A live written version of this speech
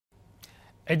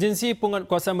Agensi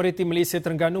Penguatkuasaan Maritim Malaysia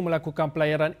Terengganu melakukan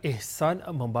pelayaran ihsan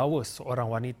membawa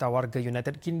seorang wanita warga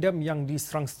United Kingdom yang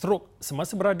diserang strok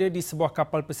semasa berada di sebuah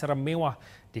kapal persiaran mewah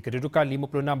di kedudukan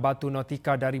 56 batu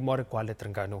nautika dari muara Kuala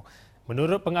Terengganu.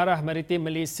 Menurut Pengarah Maritim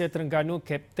Malaysia Terengganu,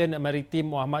 Kapten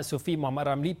Maritim Muhammad Sufi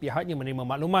Muhammad Ramli, pihaknya menerima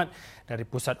maklumat dari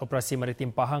Pusat Operasi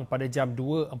Maritim Pahang pada jam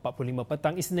 2.45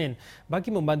 petang Isnin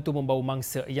bagi membantu membawa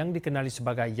mangsa yang dikenali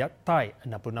sebagai Yacht Thai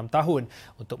 66 tahun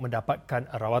untuk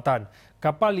mendapatkan rawatan.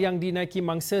 Kapal yang dinaiki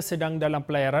mangsa sedang dalam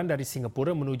pelayaran dari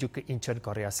Singapura menuju ke Incheon,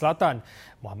 Korea Selatan.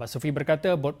 Muhammad Sufi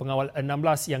berkata bot pengawal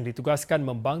 16 yang ditugaskan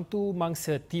membantu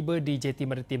mangsa tiba di Jeti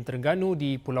Maritim Terengganu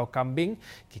di Pulau Kambing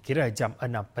kira-kira jam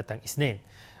 6 petang Isnin.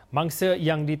 Mangsa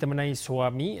yang ditemenai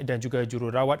suami dan juga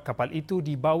jururawat kapal itu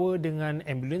dibawa dengan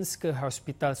ambulans ke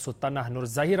Hospital Sultanah Nur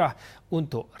Zahirah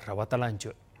untuk rawatan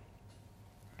lanjut.